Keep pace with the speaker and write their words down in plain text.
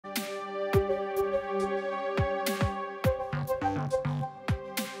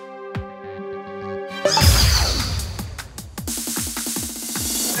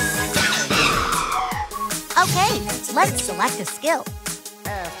Let's select a skill.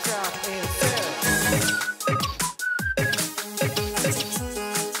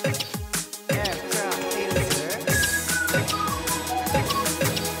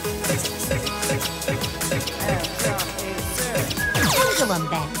 Pendulum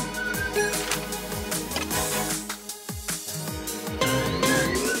bend.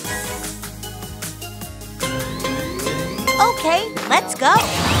 Okay, let's go.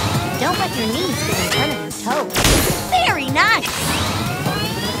 Don't let your knees get in front of your toes. Very nice.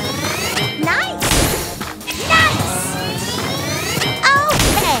 Nice. Nice.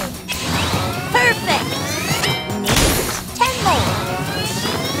 Okay. Perfect. Neat. 10 more.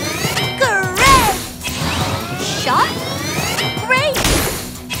 Great. Sharp. Great.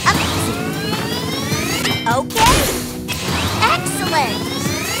 Amazing. Okay. Excellent.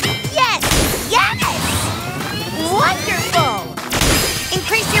 Yes. Yes. Wonderful.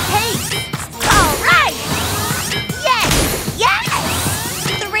 Increase your pace. All right. Yes. Yes.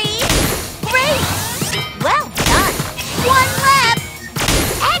 3. Great. Well done. 1 lap.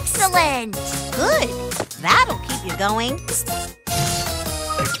 Excellent. Good. That'll keep you going.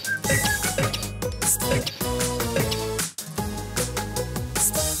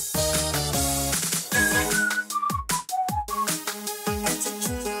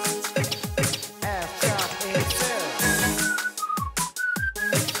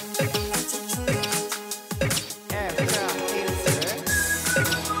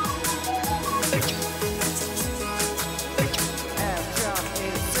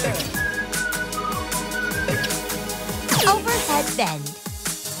 Overhead bend.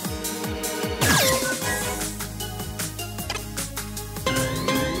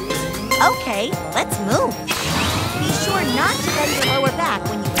 Okay, let's move. Be sure not to bend your lower back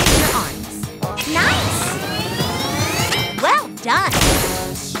when you raise your arms. Nice! Well done!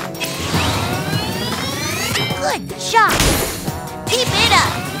 Good job! Keep it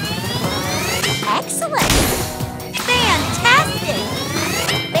up! Excellent! Fantastic!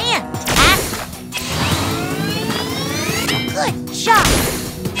 Fantastic! Good job!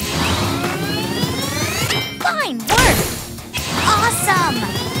 Fine work! Awesome!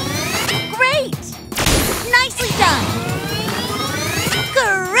 Great! Nicely done!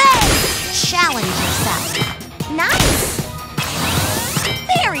 Great! Challenge yourself. Nice!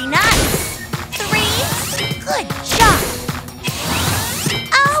 Very nice! 3. Good job!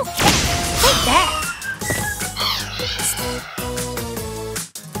 Okay! Take that!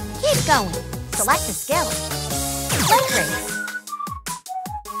 Keep going. Select a skill. Leg raise.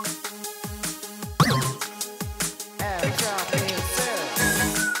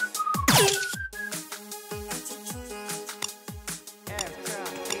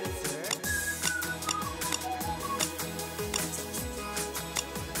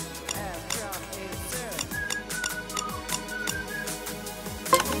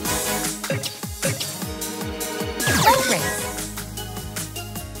 Leg raise.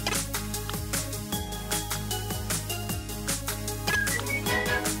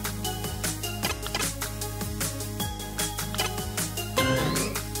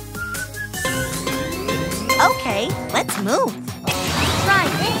 Okay, let's move. Try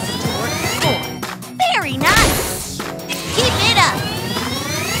this to work the core. Very nice. Keep it up.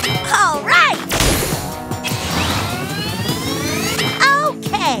 All right.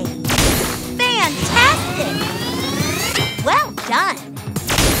 Okay. Fantastic. Well done.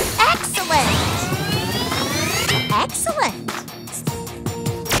 Excellent. Excellent.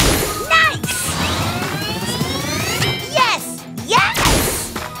 Nice. Yes. Yes.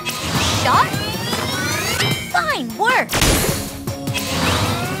 Sharp. Fine work.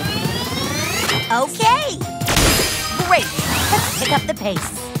 Okay. Great. Let's pick up the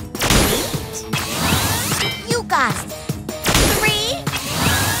pace. Neat. You got it. 3.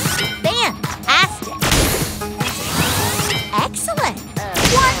 Fantastic. Excellent.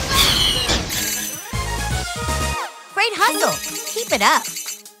 1. Great hustle. Keep it up.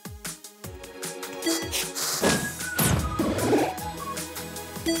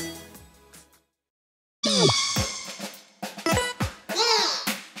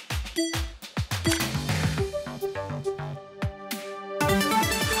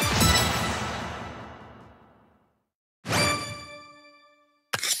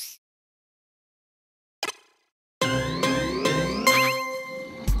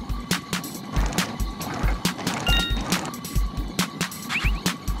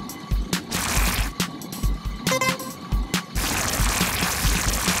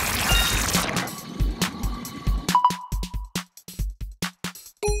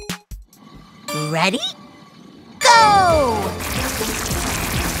 Ready? Go!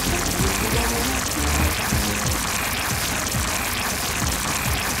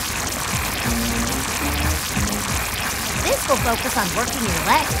 will focus on working your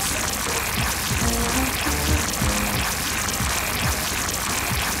legs.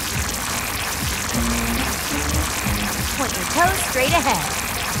 Point your toes straight ahead.